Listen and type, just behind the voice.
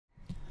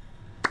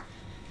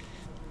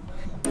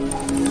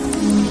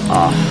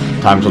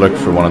Time to look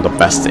for one of the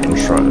best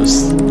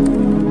intros.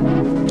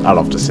 I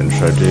love this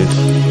intro, dude.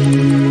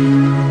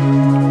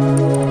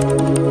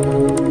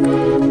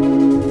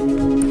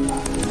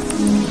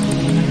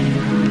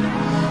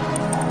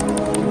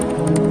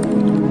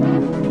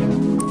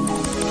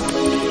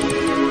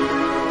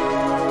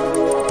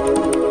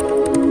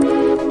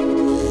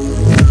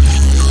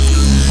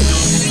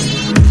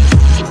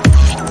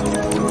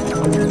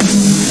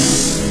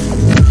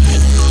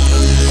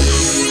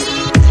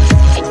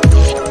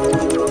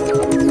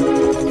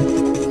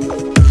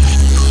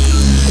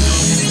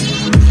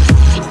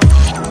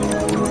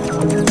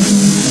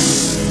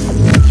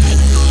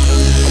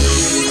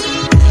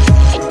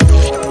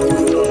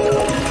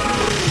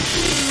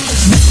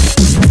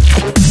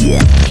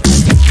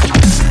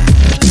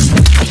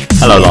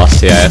 Hello, Lost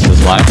TIS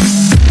is live.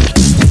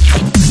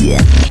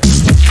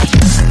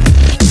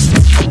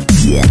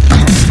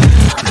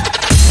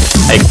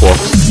 Hey,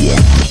 Quarks.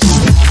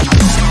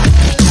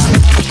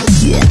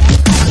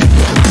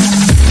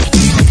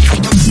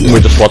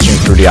 We're just watching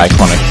through the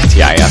iconic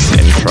TIS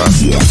intro.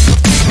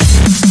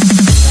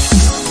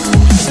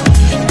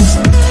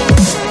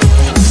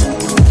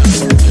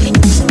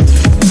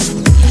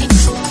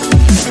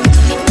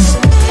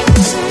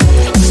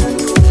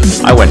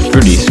 I went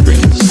through these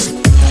screens.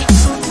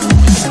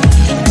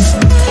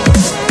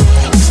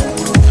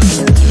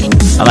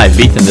 And I've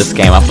beaten this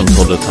game up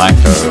until the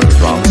Taisa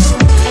run.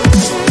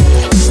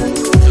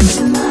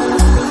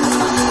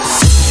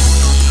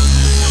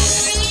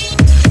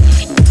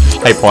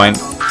 Hey, Point.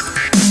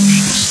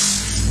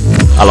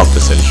 I love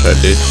this intro,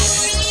 dude.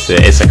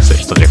 It's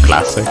such a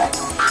classic.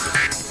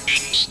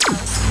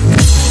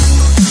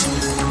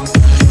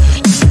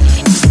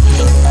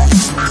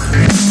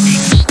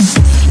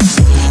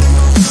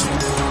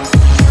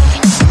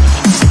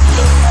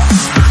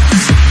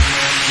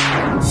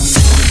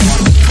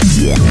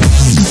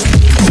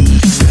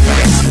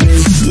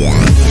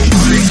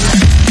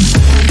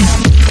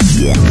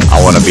 I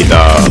wanna be the...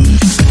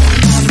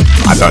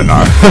 I don't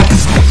know.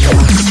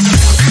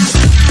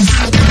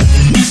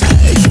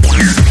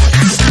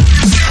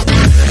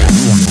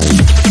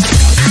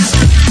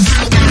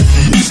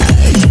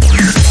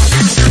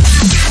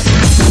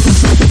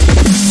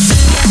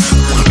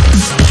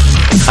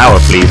 Power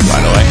Please,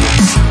 by the way.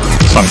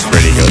 The song's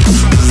pretty good.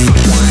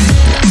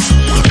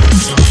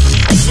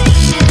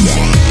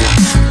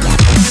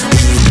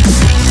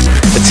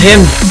 It's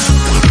him!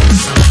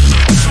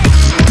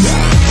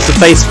 It's the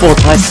Phase 4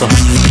 Taisa.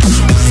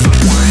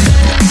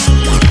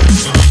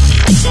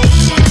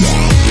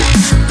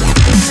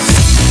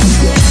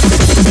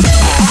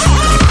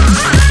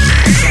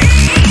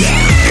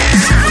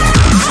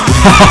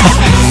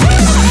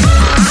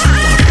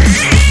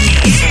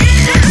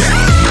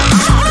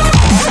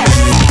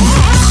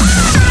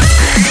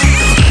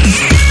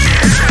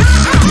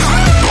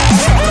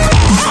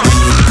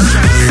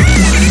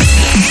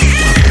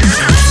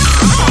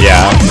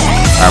 Yeah,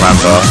 I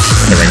remember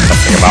hearing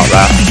something about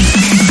that.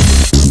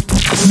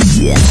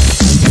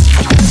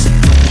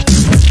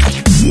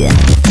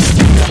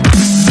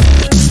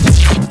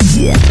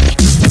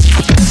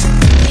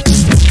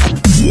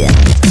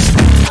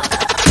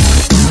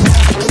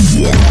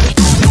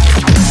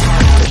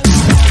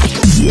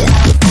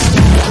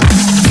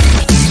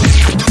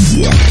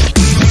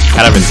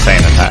 Kind of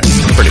insane attack,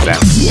 pretty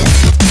dense.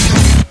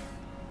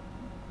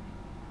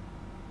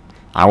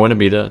 I want to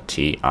be the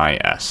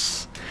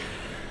TIS.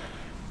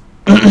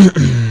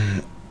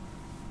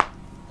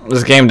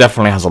 This game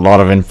definitely has a lot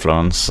of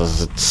influence,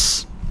 as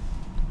it's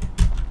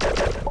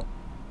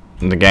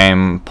the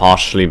game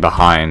partially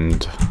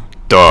behind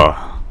the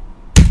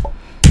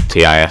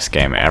TIS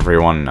game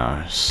everyone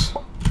knows.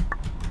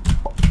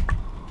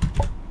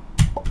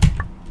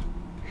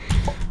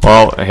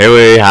 Well, here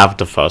we have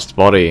the first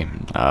body.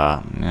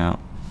 Yeah.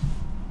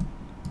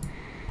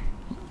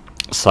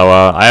 So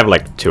I have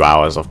like 2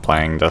 hours of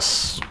playing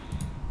this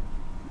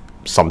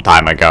some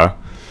time ago.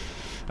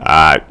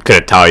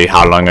 Couldn't tell you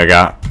how long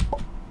ago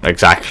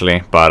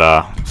exactly, but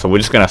so we're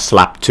just gonna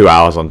slap 2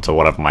 hours onto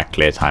whatever my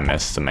clear time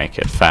is to make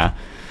it fair.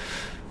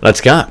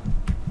 Let's go.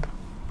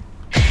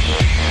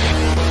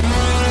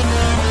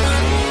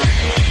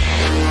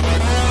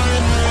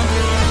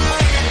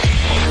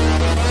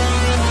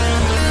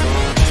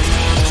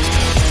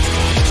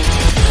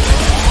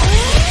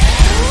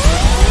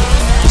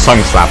 The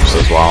song slaps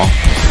as well.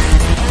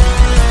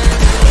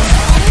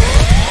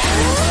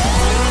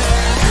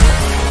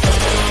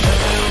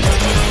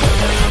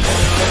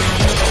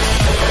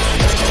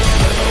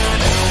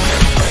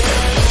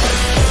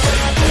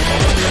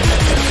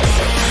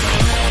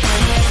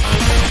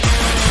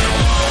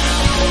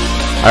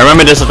 I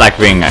remember this attack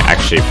being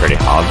actually pretty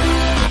hard.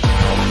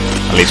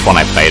 At least when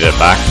I played it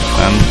back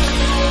then.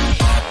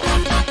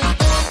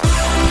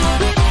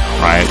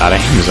 Right, that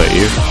aims at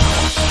you.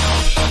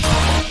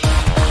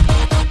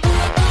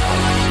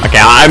 Okay,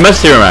 I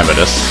mostly remember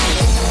this.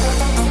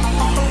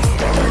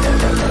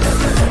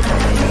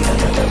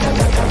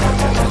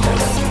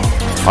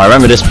 I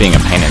remember this being a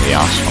pain in the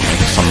ass for me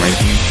for some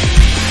reason.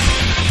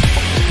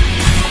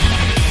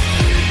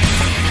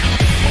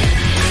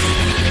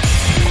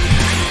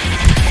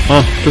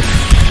 Ah!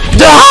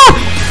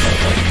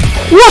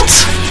 What?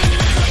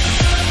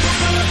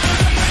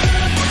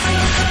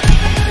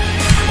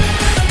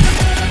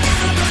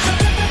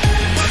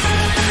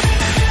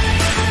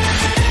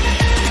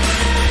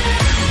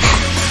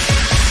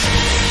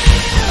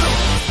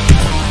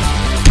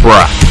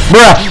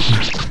 Bruh.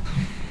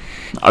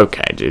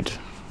 Okay, dude.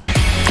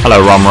 Hello,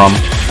 Rum Rum.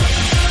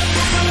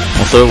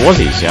 Also, it was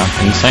easier.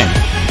 Insane.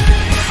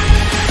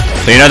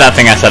 So you know that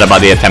thing I said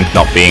about the attempt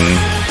not being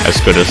as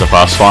good as the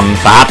first one?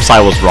 Perhaps I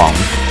was wrong.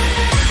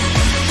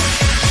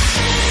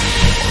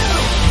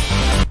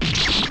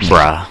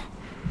 Bruh.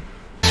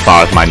 As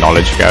far as my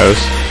knowledge goes.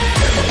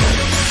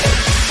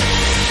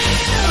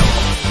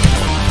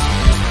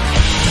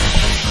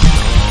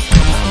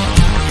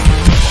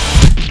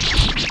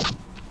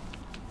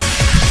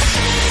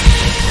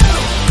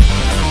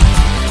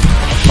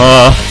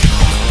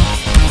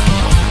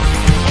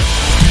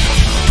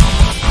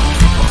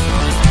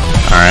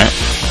 Alright.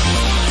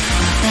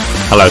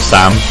 Hello,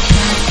 Sam.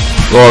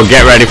 Well,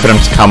 get ready for them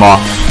to come off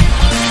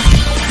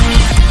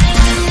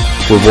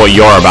with what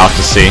you're about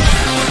to see.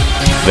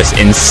 This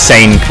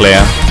insane clear.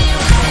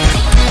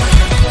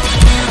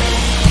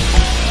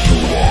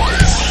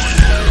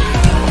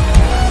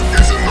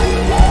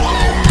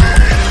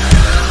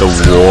 The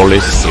wall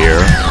is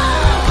here.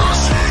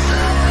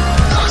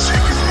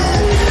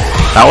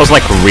 That was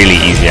like really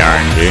easy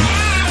RNG.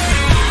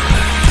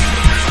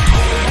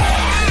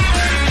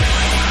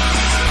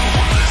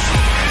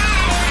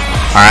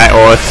 Alright,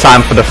 well it's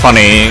time for the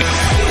funny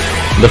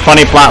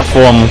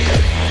platform.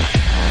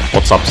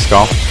 What's up,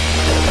 Skull?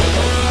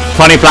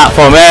 Funny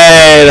platform,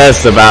 hey,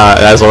 that's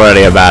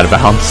already a bad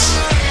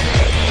bounce.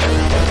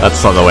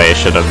 That's not the way it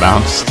should have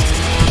bounced.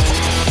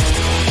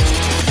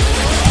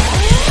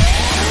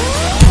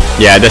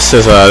 Yeah, this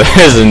is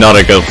not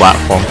a good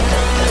platform.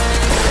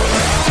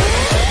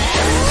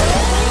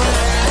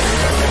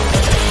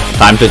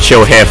 Time to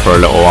chill here for a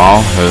little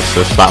while, because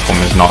this platform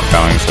is not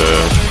going to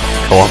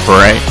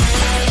cooperate.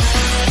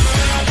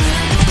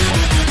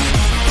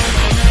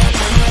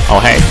 Oh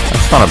hey,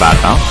 that's not a bad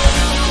bounce.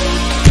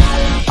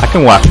 I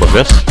can work with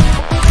this.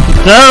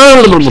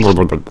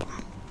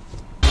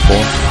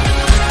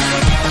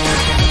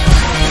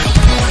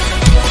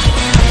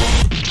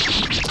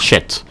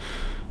 Shit.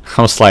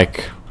 I was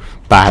like,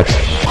 bad.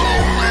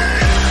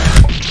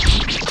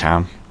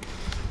 Damn.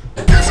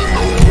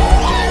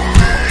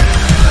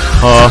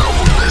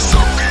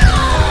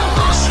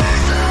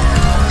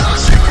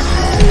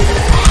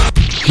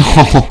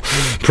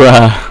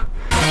 Bruh.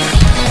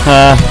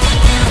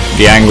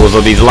 The angles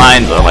of these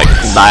lines are like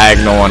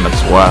diagonal and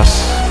it's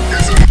worse.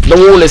 The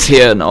wall is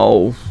here,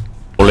 no.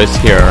 The wall is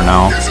here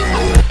now.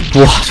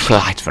 What?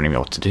 I don't even know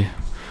what to do.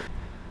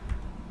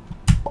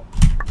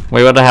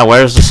 Wait, what the hell?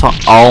 Where is the song?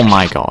 Oh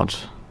my god.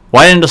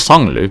 Why didn't the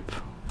song loop?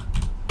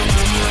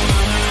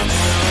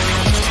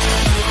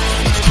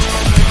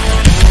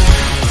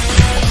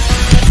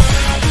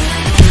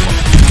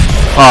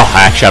 Oh,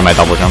 I actually had my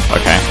double jump.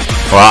 Okay.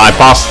 Well, I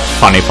passed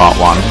funny part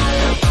 1.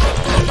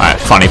 Alright,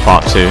 funny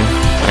part 2.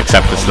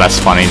 Except it's less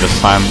funny this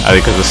time. I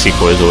think because the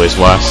sequel is always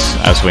worse,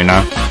 as we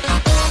know.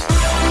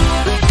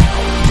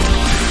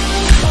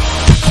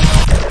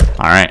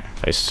 Alright,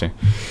 phase 2.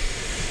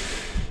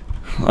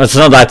 Let's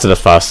not die to the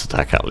first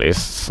attack at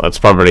least. That's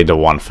probably the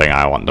one thing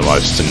I want the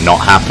most to not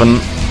happen.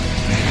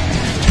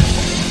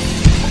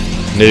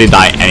 Nearly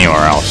die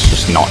anywhere else,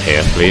 just not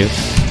here, please.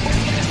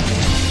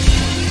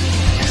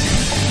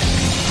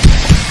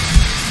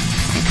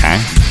 Okay.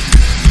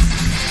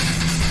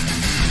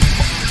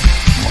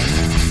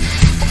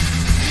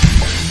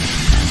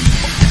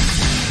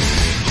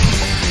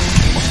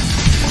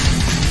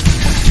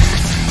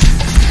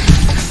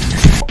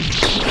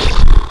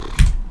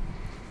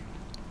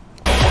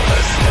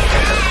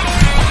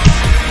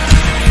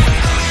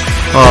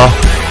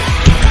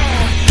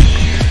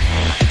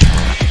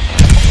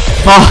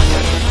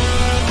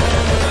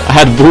 I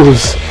had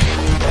booze.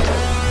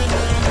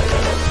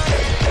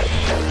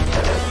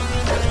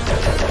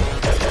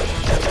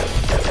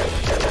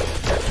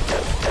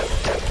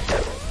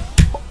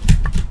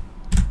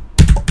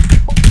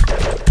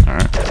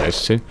 Alright,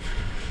 those two.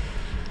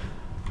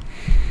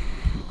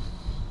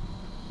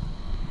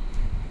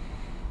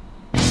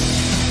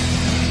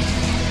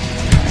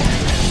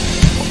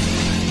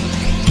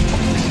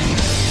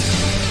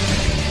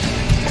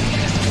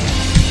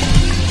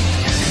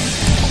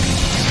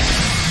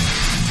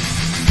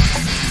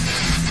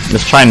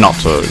 Let's try not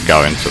to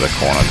go into the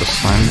corner this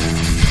time.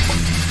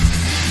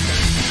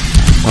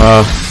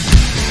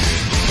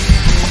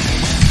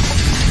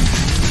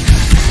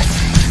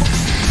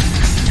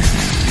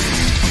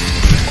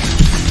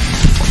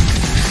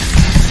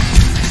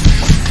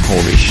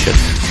 Holy shit.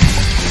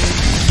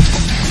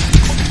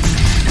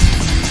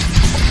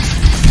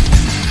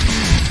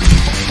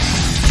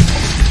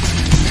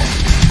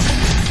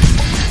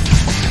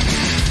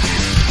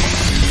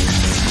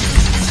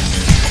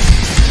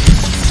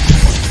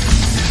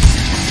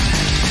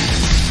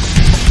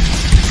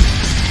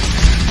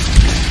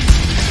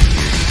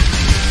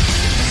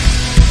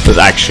 There's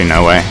actually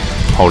no way.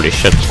 Holy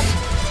shit.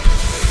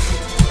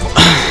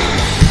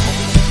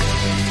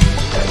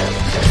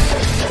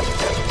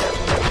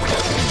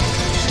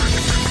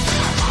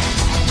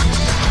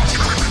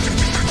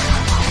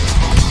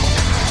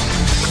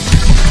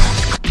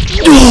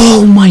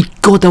 Oh my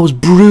god, that was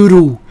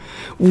brutal.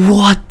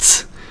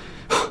 What?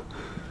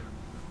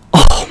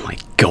 Oh my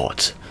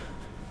god.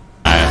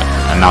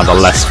 And now the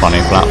less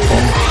funny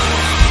platform.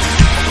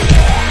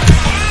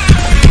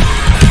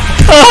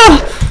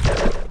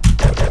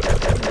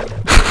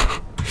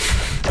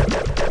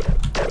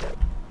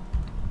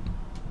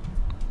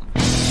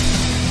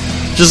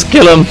 Just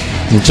kill him.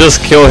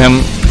 Just kill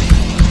him.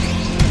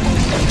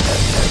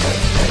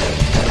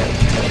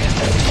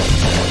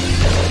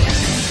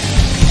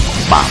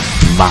 Bam,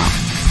 bam.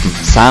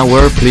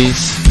 Sour,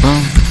 please.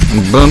 Bum,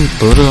 bum,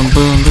 ba-dum,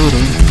 bum,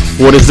 ba-dum.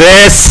 What is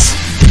this?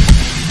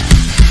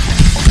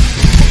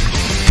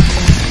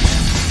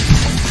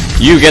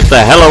 You get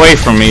the hell away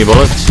from me,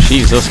 bullets.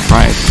 Jesus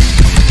Christ.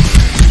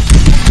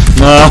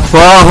 No.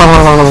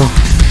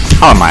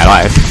 How am I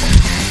alive?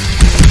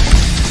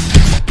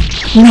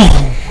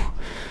 No.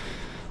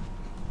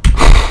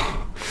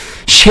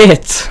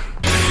 Shit.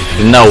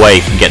 There's no way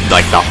you can get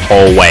like the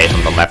whole way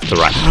from the left to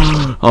right.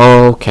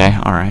 Okay,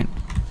 alright.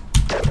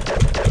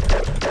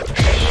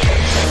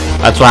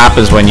 That's what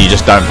happens when you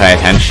just don't pay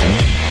attention.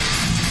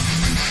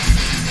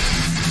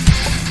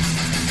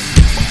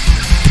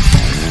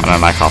 I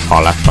don't like how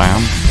far left I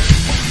am.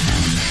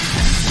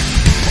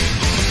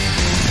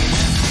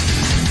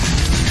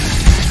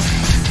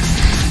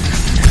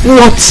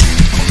 What?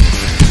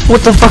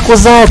 What the fuck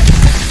was that?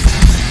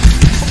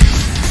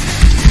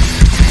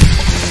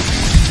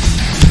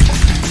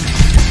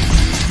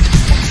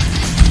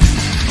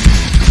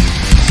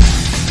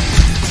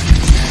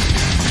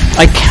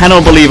 I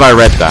cannot believe I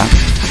read that.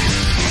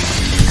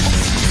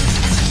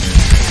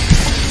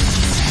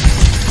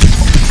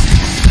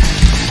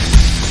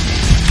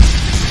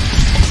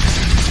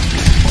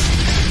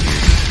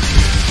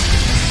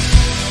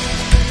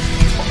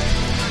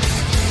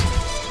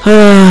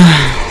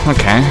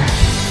 Okay.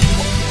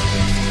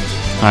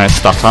 Alright,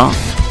 stutter.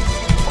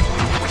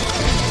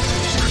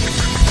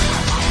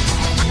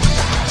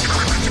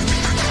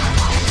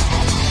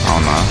 Oh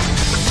no.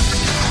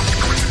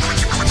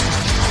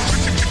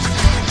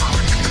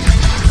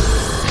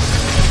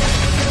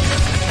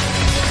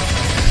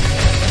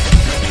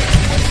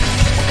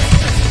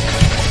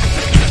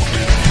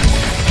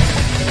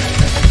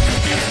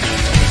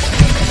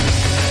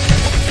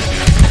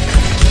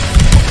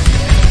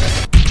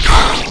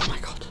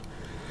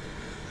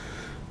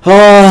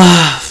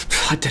 Oh,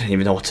 I didn't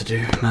even know what to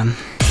do, man.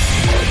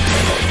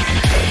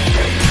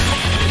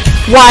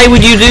 Why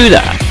would you do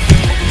that?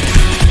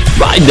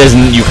 Right,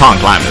 you can't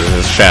climb this.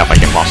 It's straight up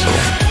like impossible.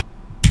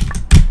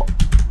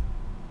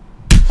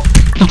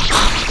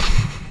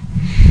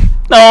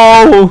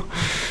 No!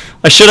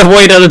 I should have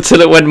waited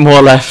until it went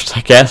more left,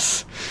 I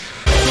guess.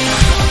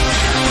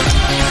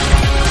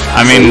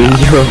 I mean,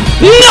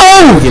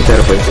 no!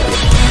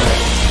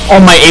 Oh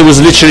my, it was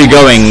literally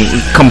going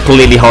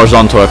completely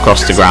horizontal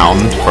across the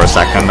ground for a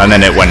second, and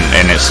then it went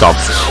and it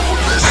stopped.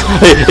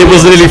 It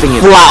was literally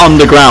flat on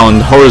the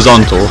ground,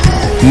 horizontal,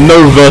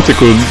 no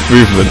vertical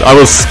movement. I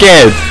was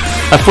scared.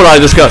 I thought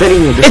I'd just go,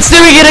 it's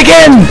doing it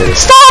again!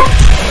 Stop!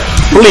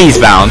 Please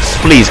bounce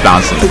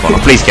in the corner.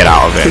 Please get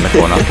out of it in the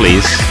corner,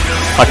 please.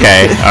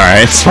 Okay,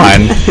 alright, it's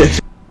fine.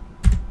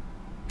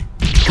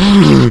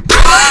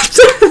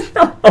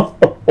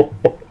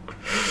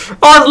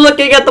 I was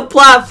looking at the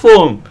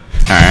platform!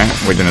 Alright,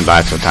 we're gonna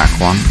die to attack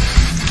one.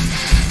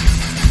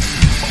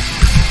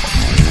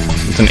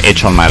 It's an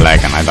itch on my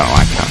leg and I don't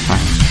like that. Huh?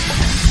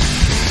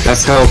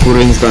 That's how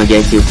Kurin's gonna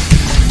get you.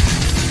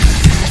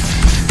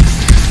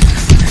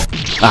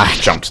 Ah, I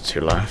jumped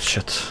too low.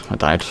 Shit, I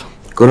died.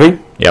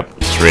 Kurin? Yep,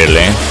 it's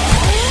really.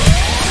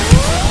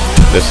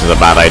 This is a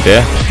bad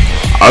idea.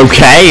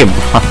 Okay!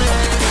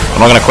 I'm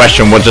not gonna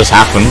question what just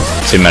happened.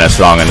 2 minutes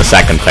long and the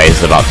second phase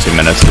is about 2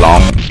 minutes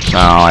long. No,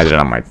 I did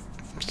on my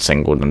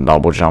single and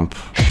double jump.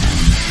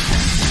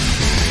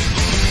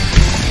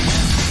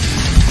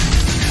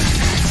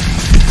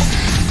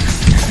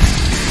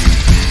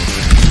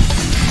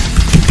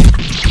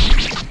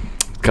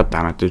 God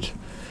damn it, dude.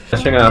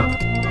 Catching up.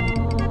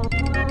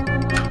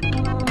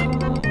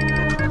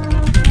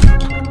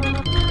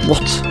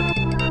 What?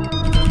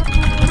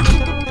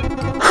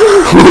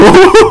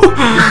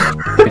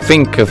 I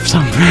think of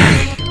something.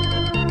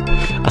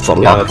 That's a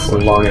lot. Yeah, that's the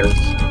longest.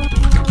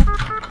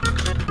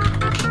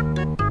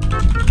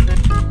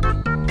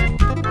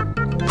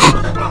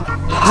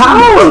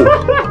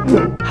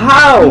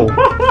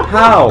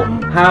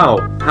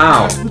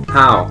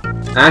 How?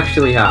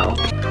 Actually, how?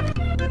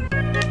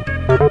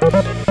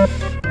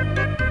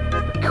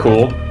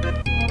 Cool.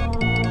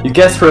 You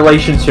guess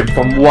relationship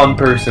from one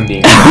person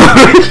being.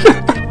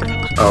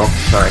 Oh,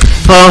 sorry.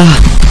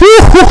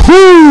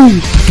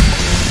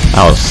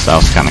 That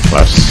was kind of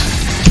close.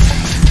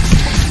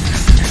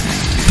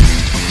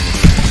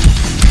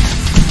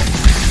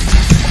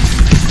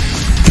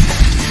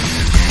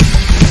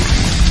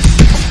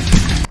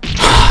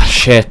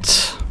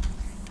 Shit.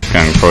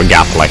 Going for a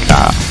gap like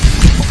that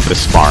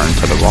this far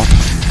into the wall.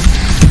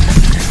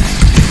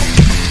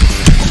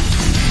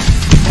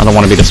 I don't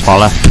want to be this far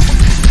left.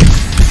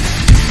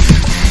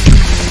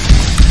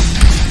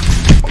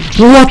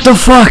 What the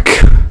fuck?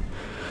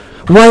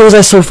 Why was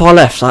I so far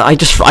left? I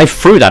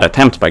threw that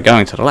attempt by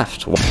going to the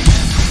left.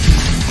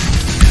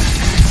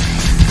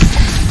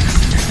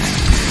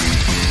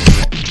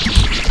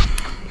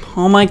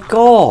 Oh my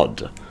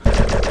god.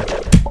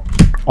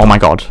 Oh my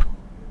god.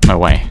 No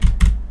way.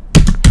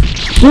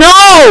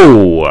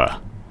 No!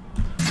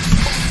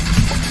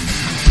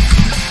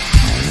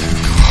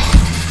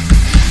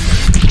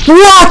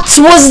 What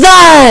was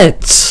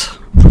that?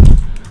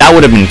 That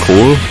would have been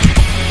cool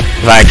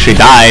if I actually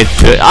died.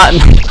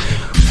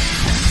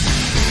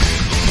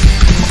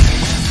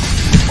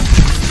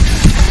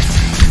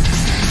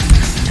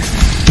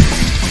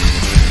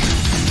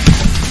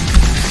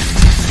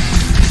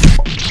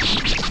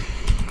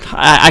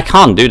 I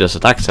can't do this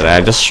attack today.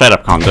 I just straight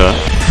up can't do it.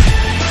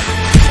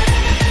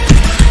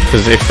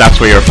 Because if that's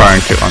what you're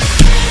referring to.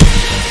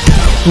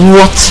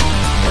 What?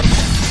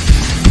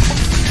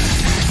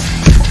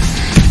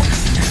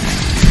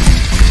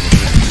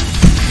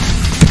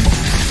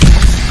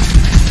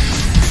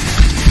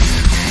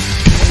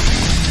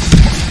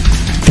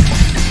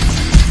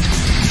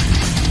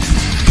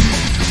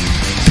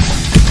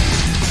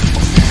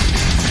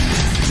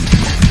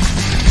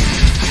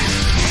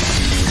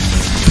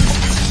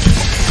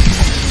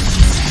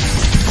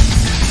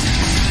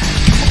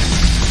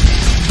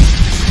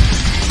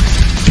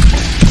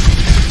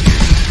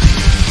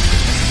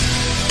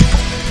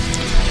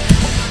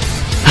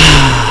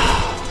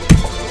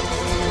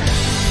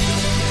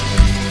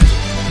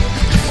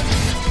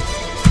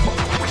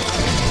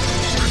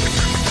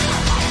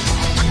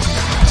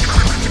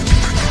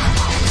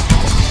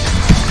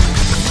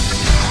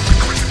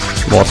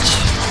 What?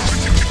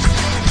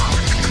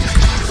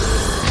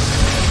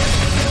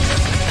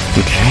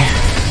 Okay.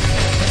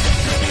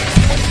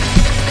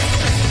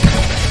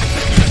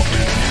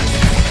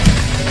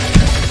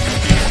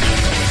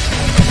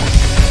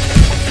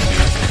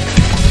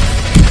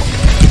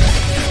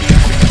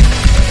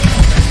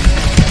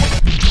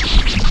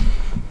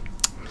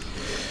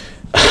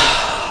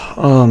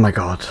 Oh my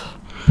god.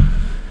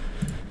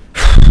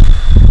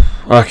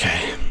 Okay.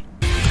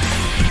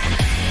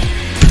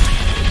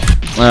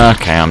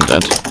 Okay, I'm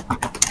dead.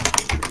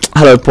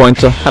 Hello,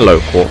 Pointer. Hello,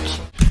 Quartz.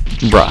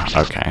 Bruh.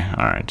 Okay.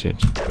 Alright, dude.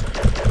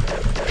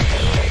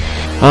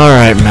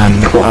 Alright,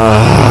 man.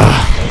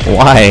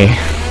 Why?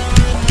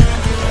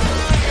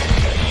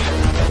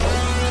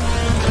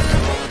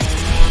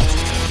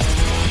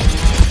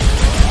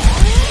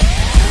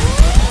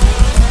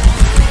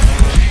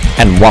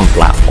 And one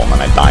platform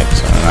and I died,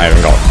 so I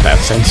haven't got that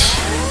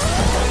since.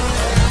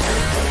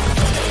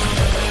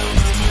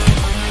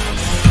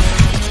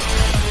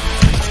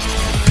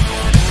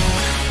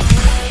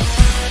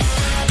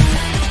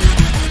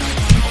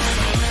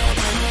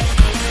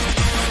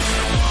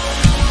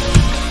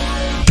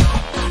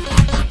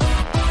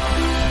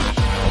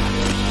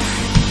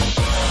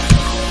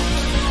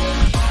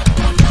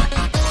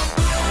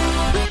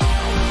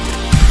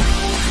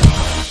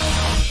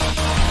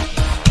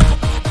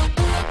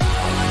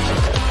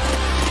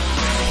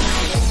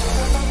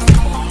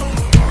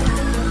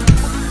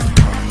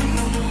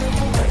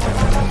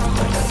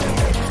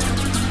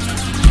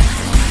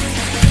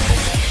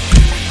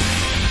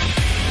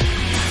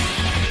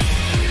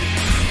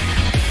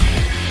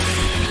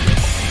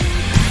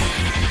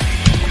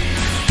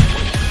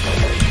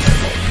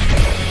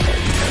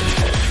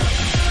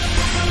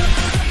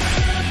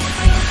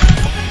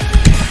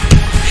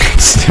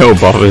 Still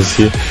bothers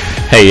you.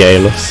 Hey,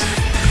 Aelus.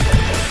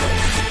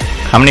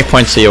 How many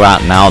points are you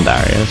at now,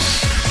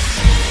 Darius?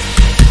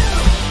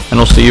 And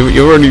also, you've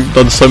already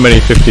done so many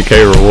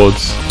 50k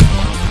rewards.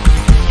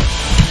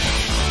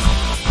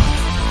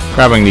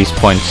 Grabbing these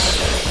points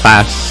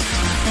fast.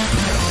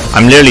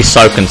 I'm literally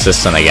so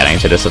consistent at getting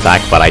to this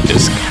attack, but I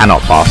just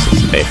cannot pass it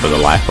today for the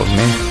life of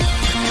me.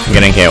 I'm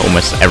getting here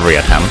almost every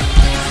attempt.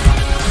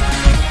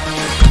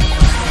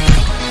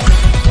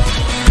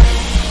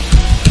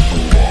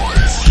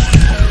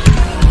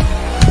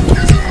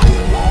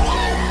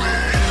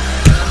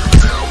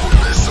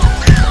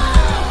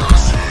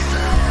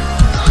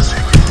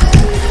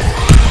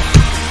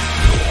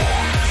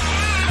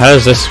 How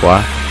does this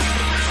work?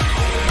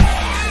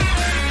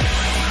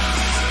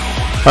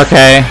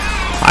 Okay,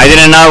 I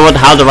didn't know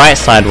how the right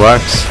side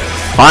works.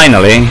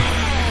 Finally.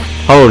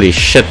 Holy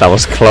shit, that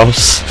was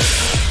close.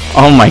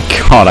 Oh my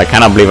god, I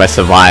cannot believe I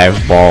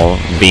survived while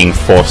being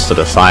forced to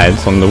the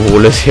sides on the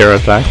Woolers hero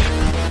attack.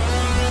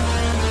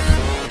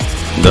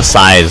 The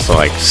sides are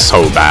like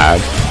so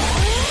bad.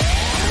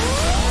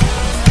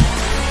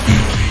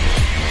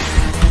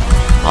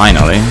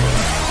 Finally.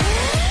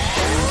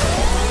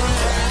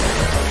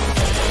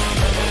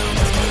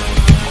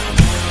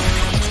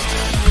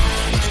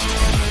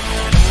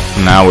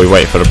 Now we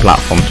wait for the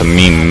platform to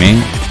meme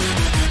me.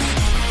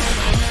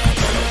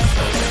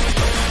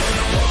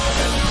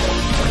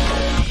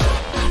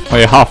 Oh,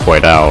 you're halfway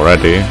there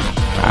already.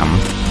 Damn.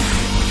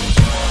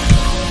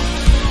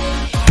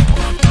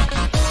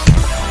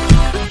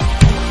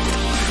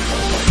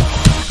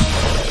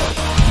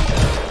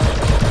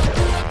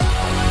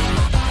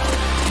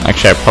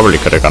 Actually, I probably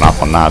could have gone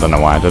up on that. I don't know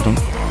why I didn't.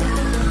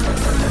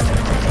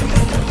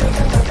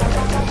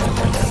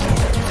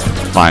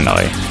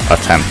 finally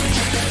attempt.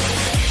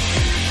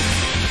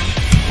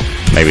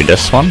 Maybe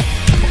this one?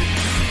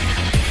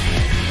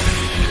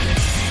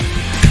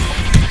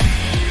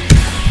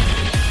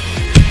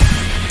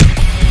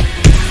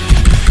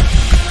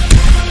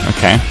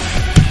 Okay.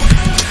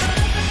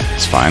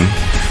 It's fine.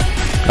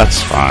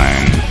 That's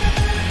fine.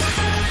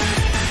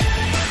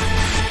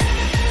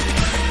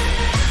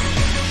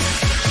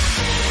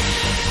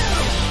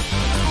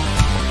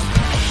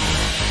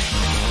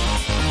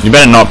 You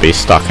better not be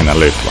stuck in a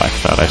loop like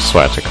that, I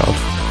swear to God.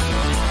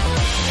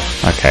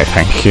 Okay,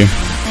 thank you.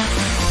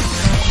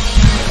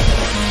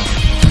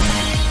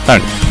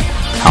 Don't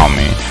tell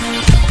me.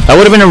 That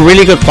would have been a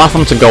really good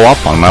platform to go up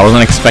on, but I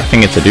wasn't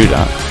expecting it to do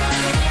that.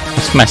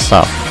 That's messed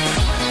up.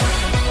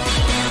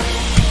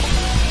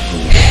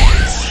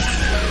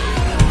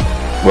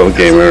 Well,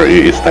 gamer,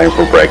 it's time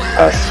for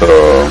breakfast, so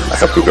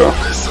I have to go.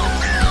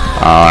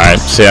 Alright,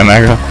 see ya,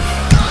 Mega.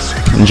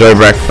 Enjoy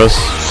breakfast.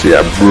 See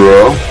ya,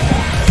 bro.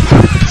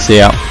 See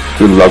ya.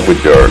 Good luck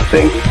with your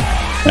thing.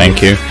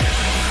 Thank you.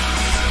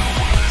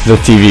 The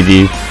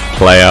TVD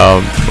player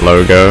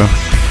logo.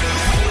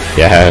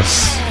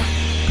 Yes.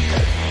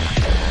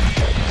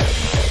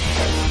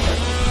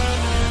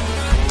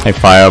 Hey,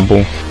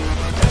 Fireball.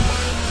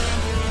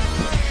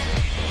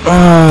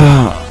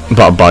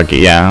 Butt buggy,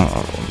 yeah.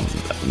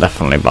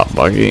 Definitely butt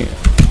buggy.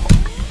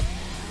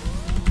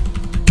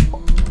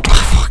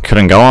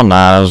 Couldn't go on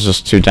that. It was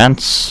just too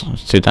dense.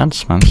 It's too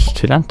dense, man. It's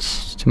too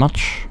dense. It's too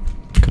much.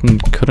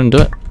 Couldn't do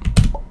it.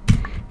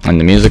 And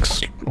the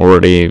music's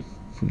already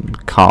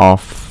cut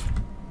off.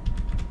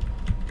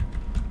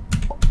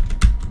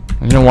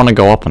 I didn't want to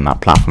go up on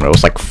that platform. It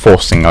was like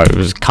forcing. It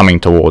was coming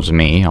towards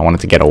me. I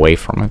wanted to get away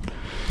from it.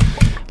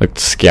 Looked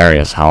scary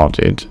as hell,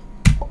 dude.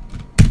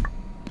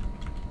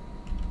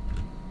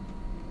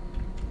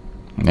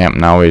 Yep,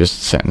 now we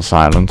just sit in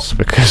silence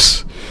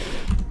because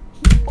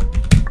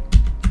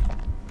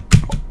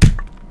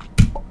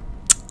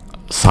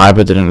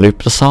Cyber didn't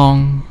loop the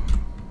song.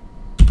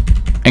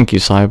 Thank you,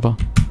 Cyber.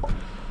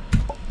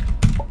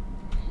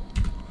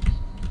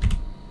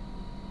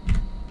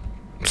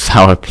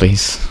 Sour,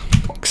 please.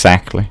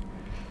 Exactly.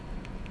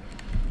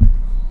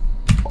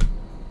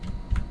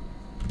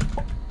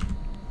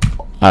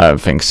 I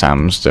don't think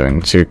Sam's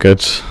doing too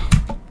good.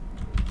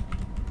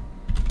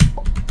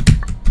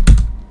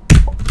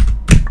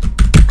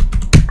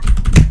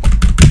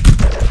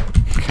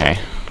 Okay.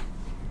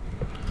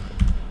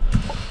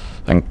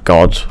 Thank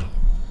God.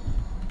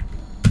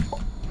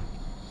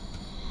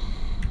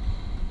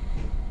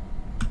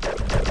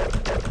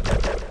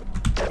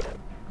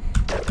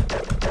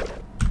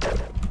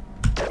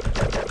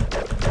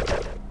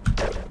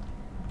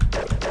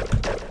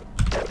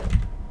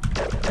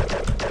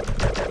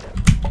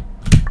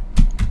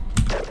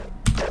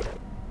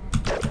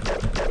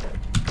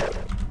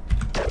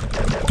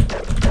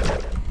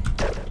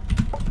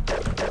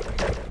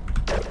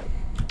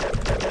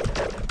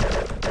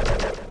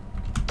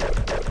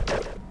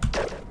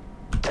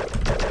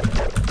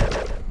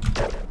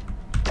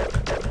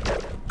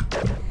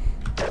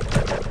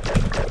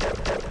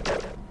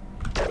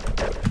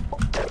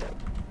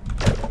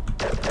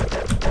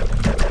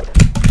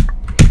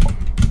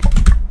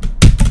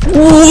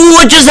 Ooh,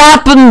 what just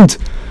happened?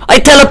 I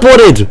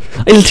teleported!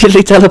 I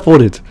literally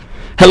teleported.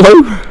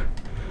 Hello?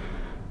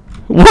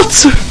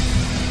 What?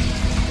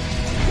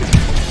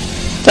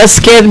 That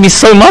scared me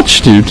so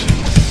much, dude.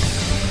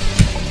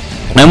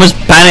 I almost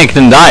panicked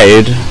and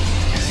died.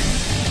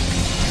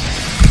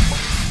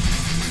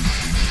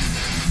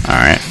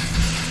 Alright.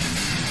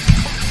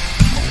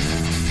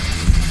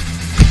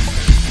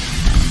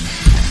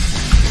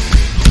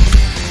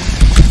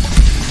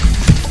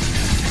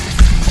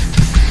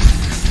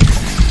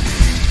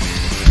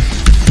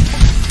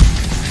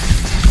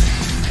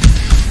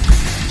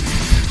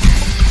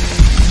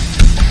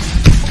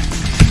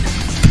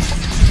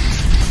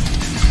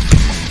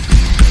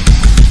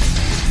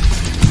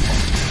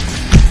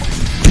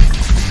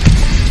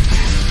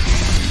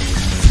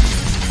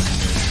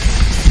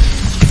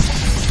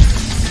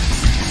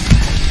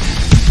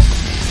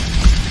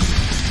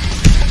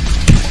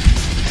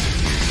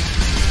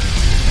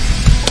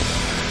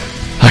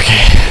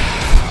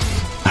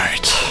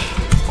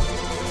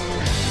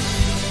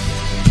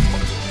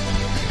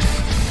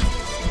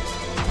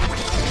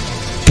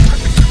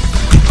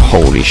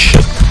 Holy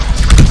shit.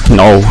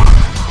 No.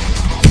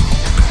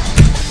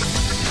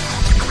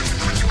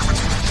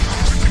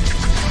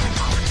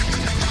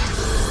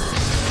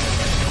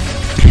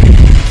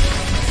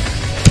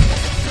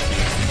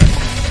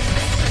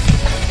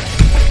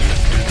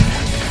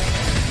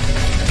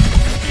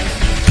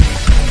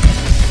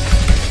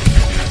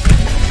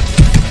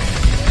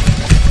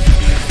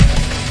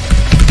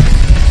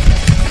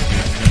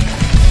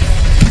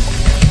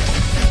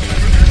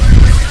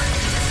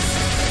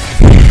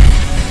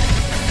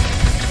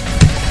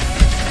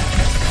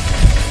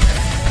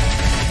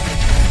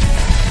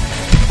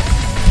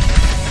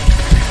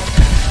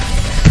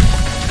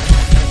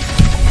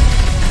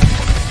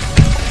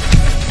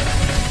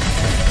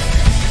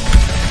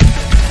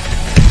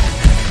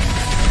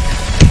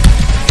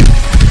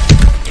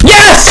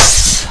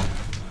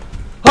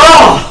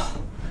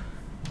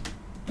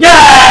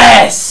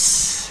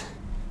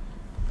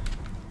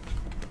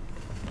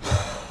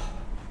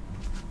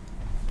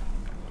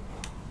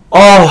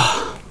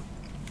 Oh!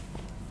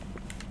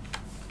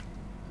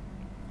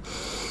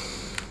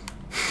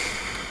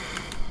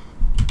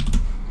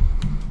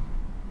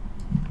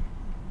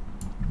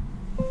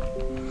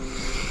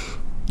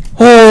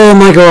 Oh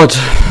my god.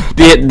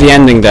 The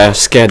ending there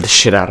scared the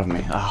shit out of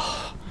me.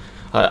 Oh,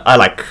 I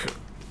like...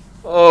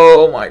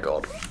 Oh my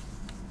god.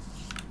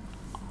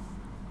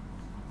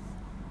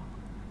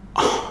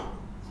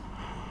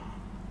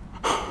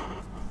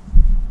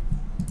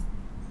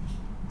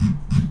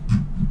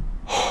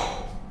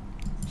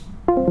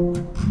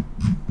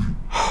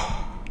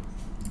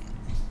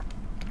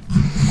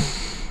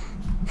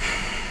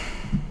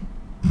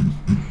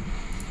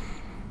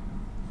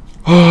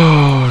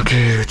 Oh,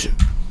 dude.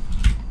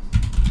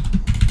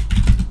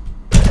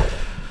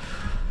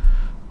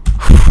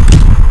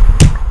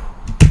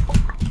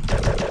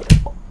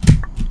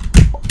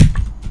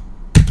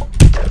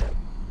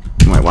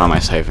 Wait, why am I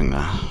saving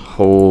that?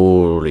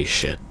 Holy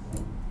shit.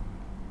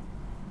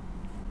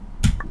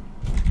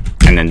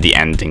 And then the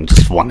ending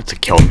just wanted to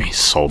kill me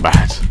so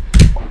bad.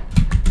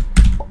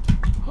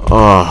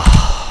 Oh.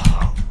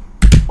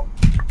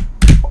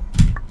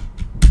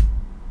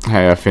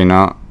 Hey,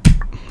 Athena.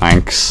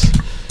 Thanks.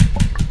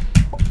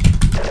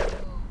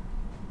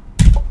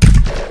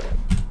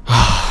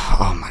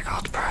 Oh my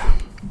god, bro.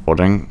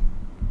 Holding.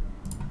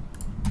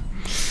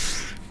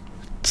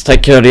 Let's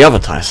take care of the other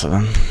Taisa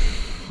then.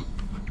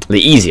 The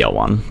easier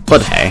one,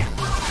 but hey.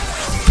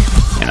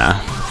 You know.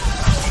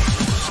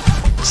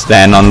 It's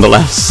there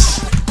nonetheless.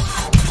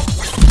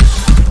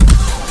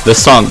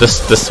 This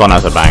one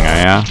has a banger,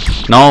 yeah?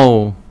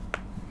 No!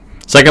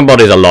 Second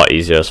body's a lot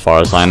easier as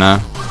far as I know.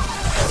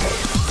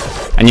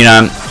 And you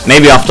know,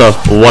 maybe after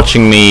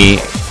watching me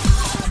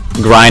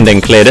grind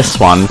and clear this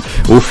one,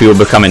 Wolfie will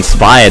become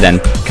inspired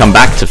and come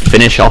back to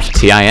finish off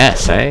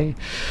TIS, eh? I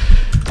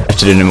have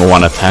to do number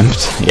 1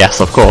 attempt.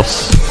 Yes, of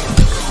course.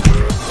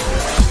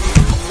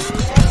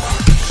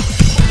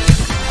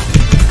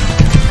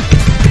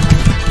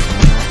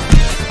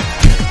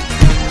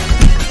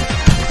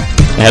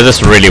 It has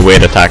this really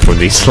weird attack with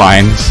these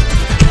lines.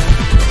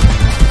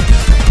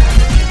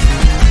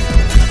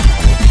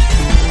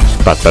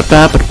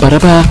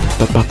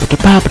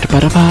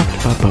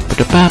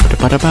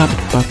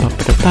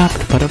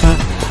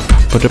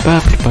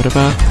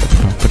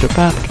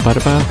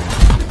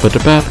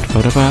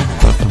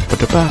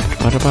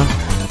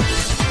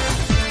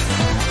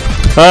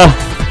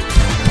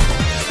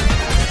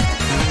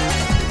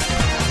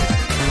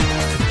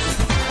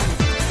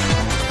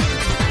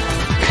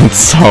 It's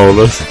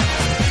soulless.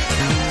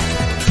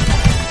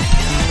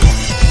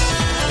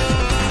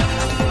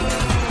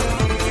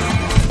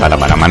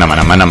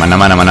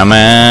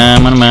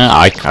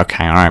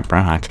 Okay, alright, bro.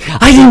 I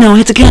didn't know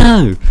where to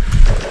go!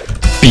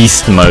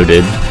 Beast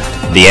moded.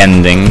 The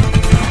ending.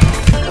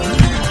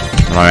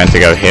 Am I meant to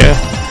go here?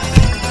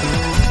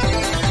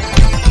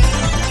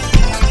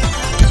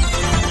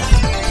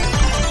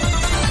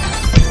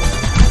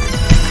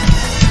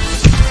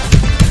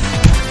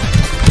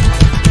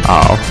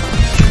 Oh.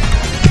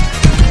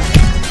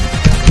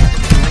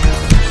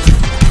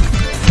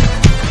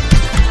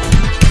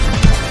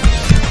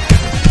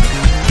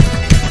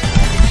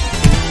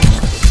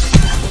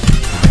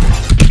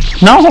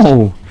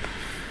 No!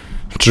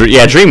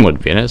 Yeah, Dream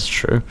would be in it, it's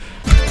true.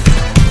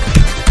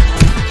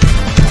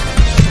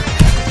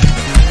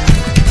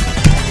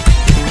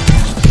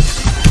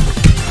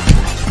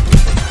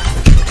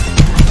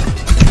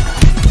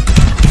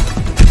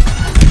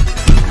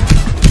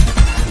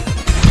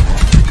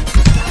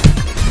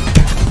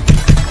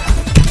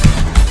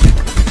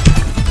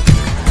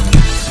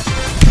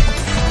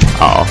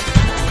 Uh oh.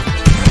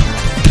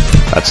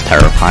 That's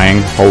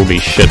terrifying. Holy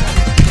shit.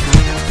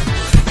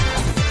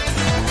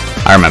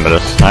 I remember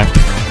this attack.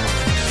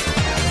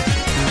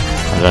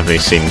 I've definitely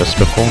seen this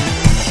before.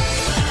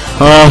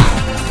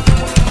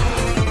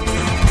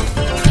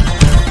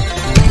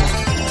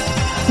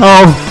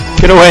 Oh,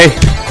 get away!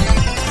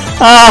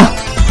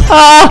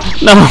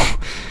 No!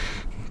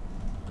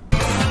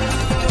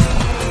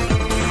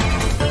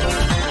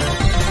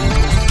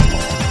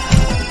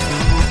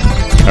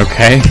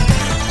 Okay,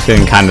 it's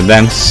getting kind of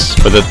dense,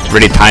 but it's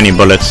really tiny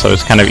bullets, so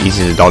it's kind of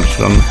easy to dodge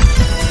them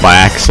by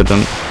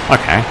accident.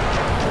 Okay.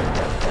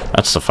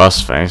 That's the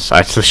first phase.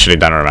 I literally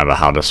don't remember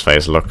how this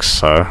phase looks,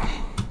 so...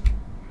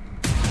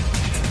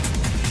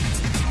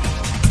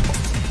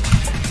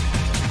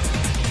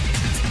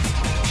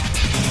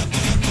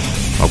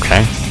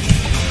 Okay.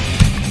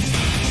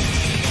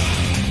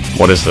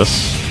 What is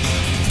this?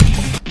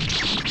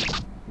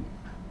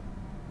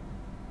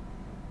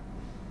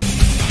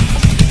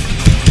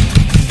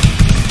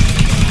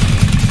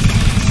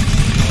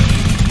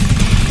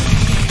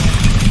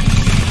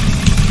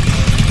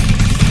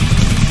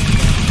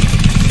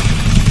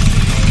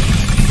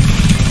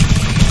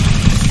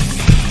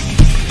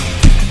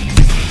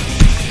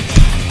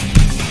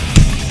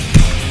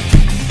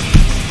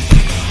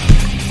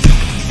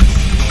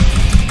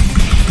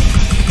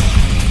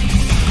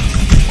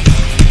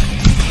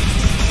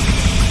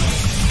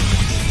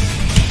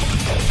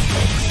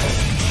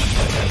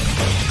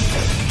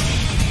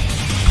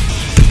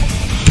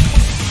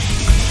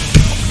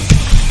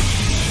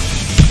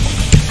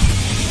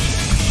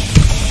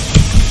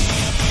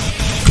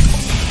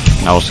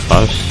 That was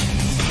close.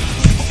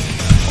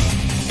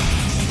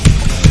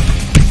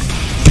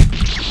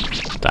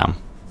 Damn.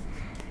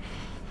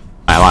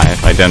 My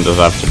life. I didn't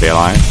deserve to be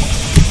alive.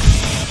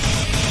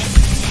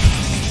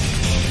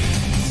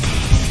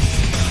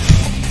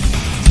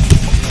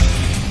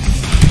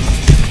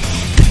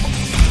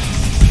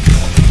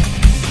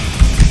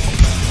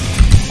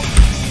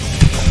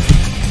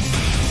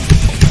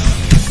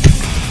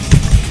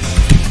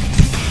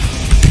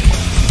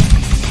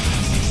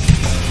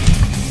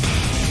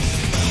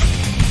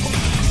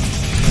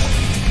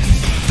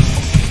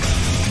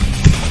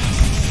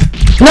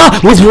 No!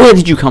 Where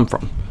did you come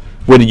from?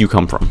 Where did you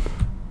come from?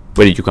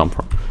 Where did you come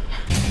from?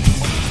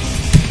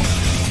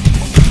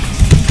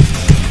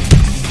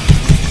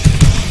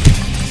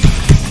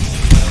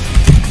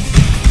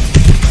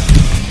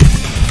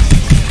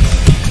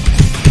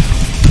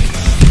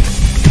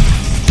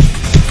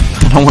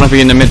 I don't want to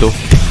be in the middle.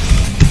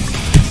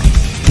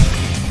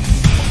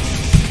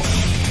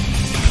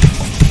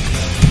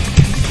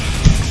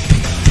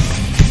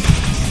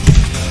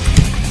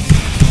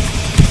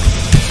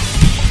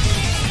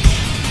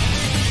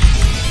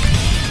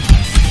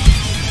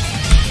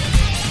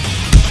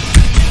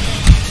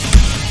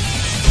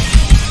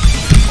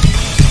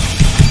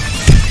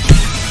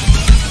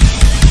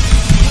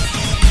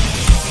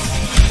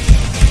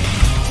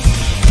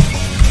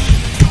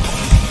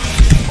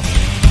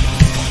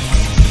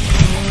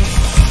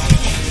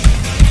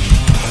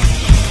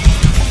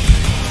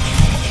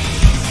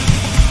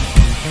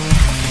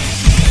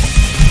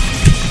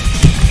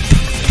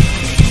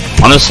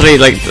 Honestly,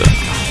 like,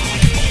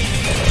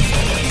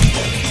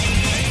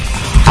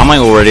 am I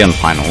already on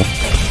final?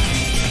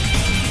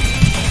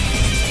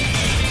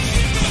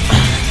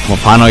 Well,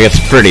 final gets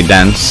pretty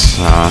dense.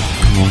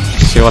 We'll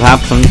see what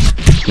happens.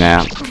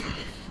 Yeah.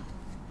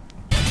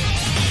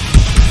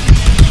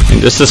 I mean,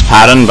 this is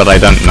pattern, but I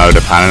don't know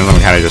the pattern. I'm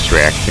kind of just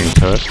reacting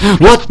to it.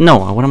 What?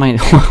 No. What am I?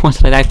 What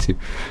did I die to?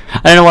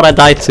 I don't know what I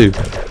died to.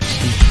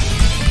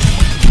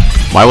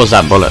 Why was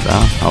that bullet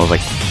there? I was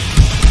like.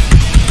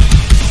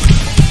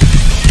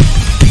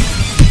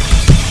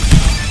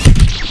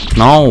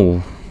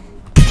 No.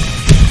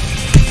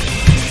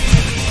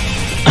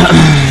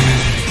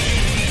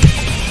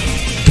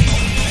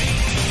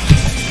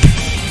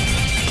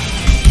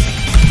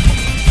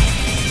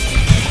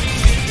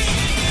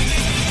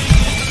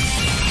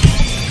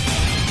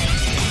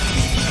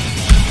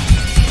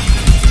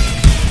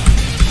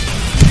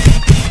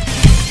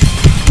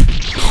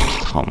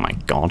 Oh my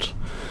god.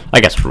 I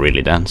guess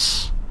really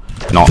dense.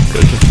 Not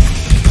good.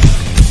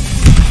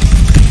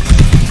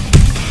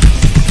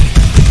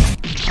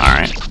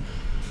 Alright.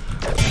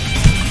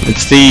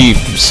 It's the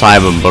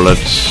cyber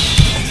bullets,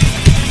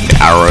 the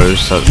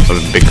arrows, that are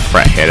the big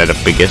threat here, they're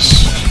the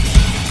biggest.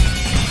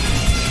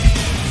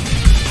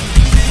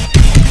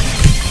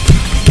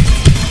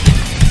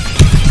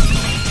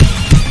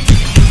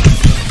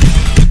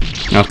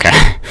 Okay.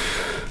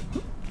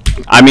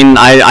 I mean,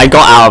 I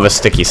got out of a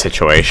sticky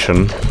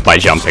situation by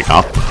jumping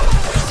up.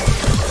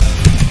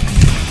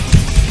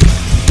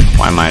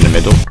 Why am I in the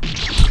middle?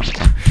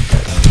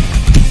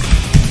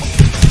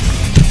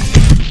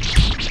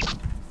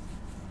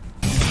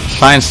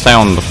 Try and stay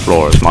on the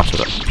floor as much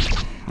as it.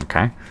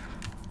 Okay.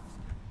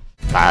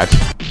 Bad.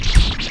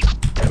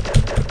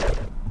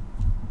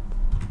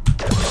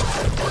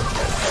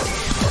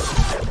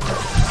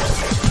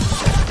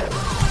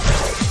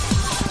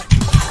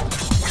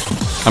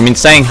 I mean,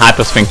 saying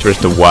Hypersphincter is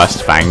the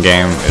worst fan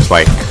game is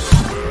like,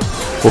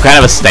 what kind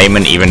of a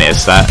statement even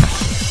is that?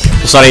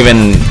 It's not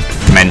even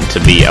meant to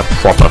be a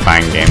proper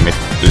fan game.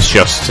 It's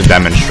just to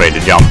demonstrate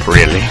a jump,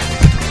 really.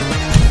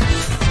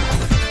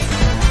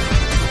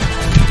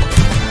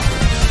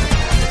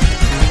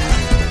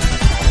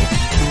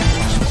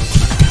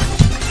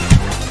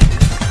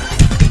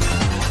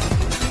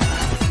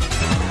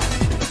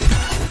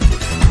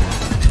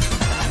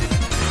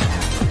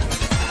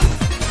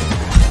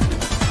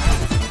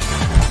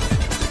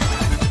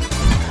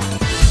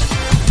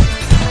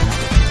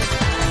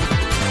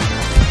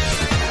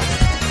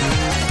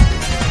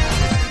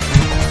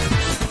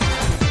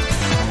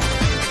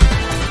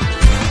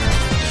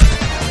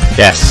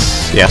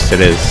 Yes, yes it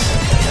is.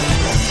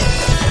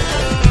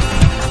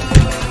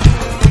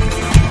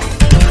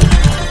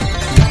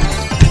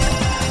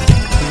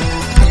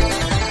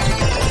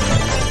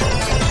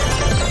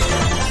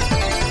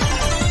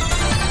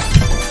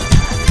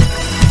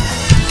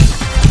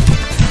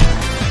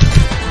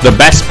 The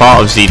best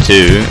part of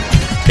Z2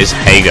 is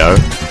Hago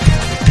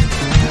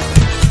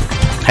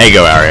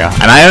area,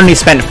 and I only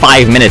spent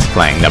 5 minutes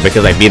playing that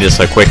because I beat it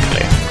so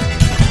quickly.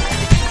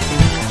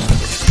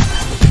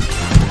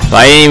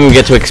 I didn't even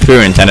get to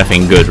experience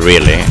anything good,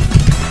 really.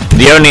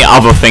 The only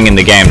other thing in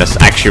the game that's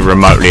actually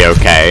remotely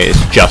okay is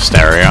Just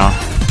area.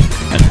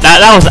 And that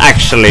was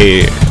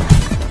actually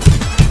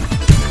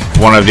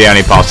one of the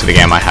only parts of the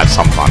game I had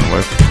some fun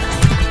with.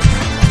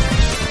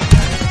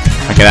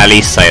 I can at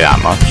least say that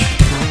much.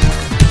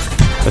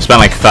 I spent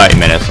like 30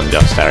 minutes on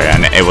Just area,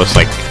 and it was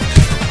like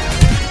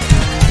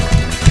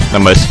the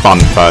most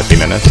fun 30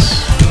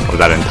 minutes of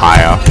that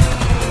entire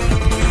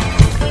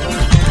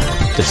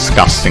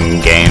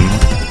disgusting game.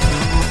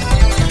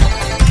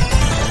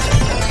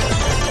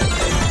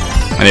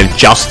 And if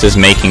Just is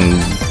making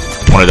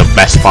one of the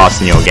best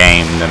parts in your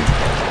game, then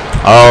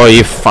oh,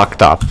 you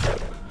fucked up.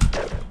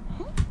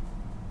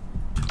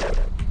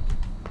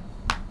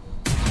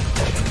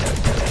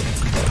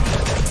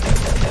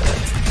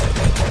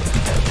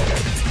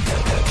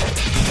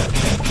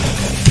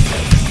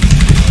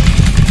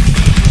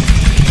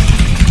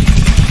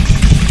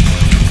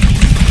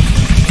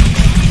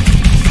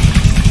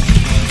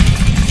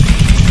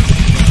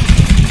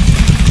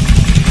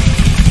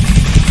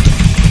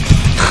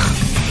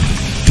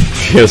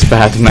 Feels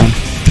bad, man.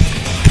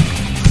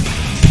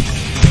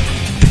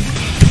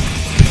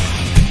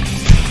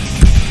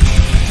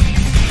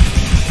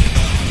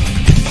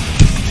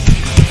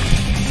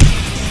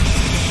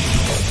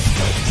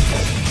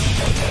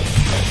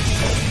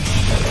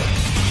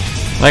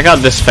 Like how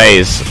this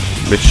phase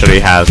literally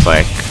has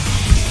like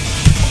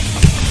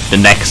the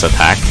next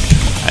attack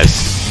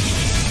as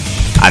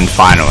and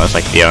final as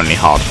like the only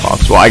hard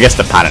parts. Well, I guess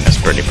the pattern is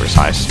pretty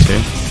precise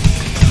too.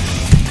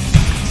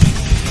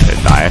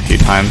 Did die a few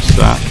times to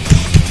that.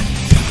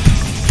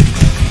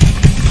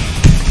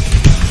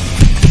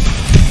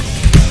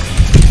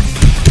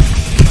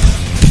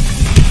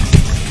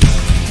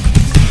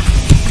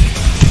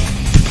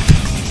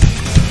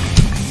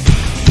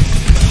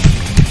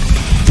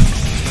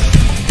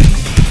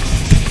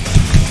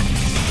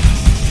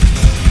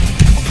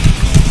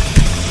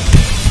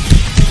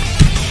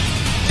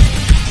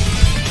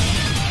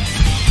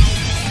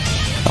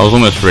 I was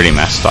almost really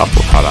messed up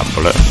with how that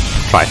bullet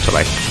tried to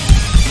like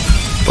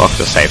block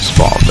the safe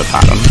spot of the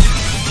pattern.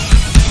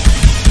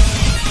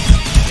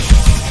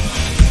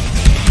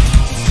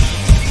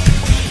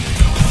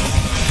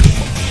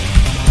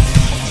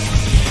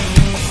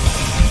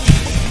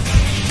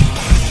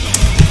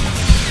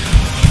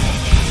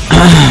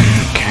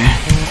 Okay.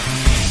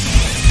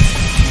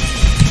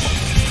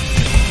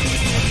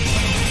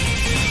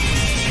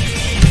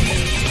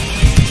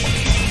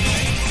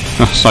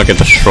 Let's not get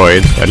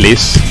destroyed, at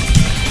least.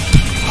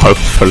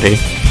 Hopefully.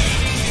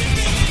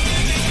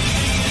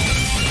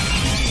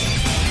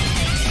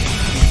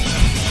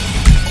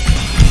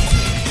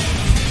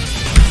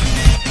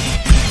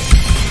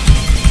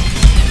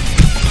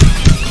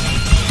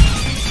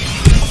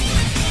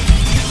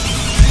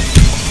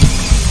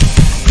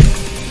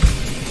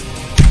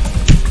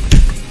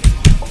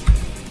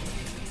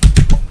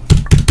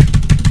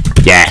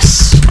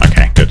 Yes.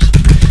 Okay, good.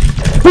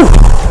 Whew.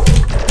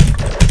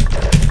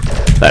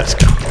 Let's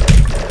go.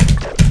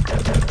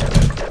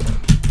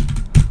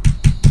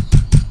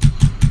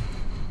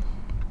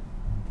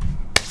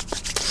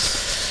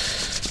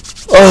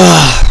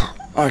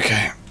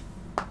 Okay.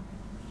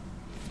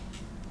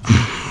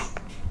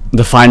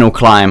 The final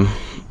climb.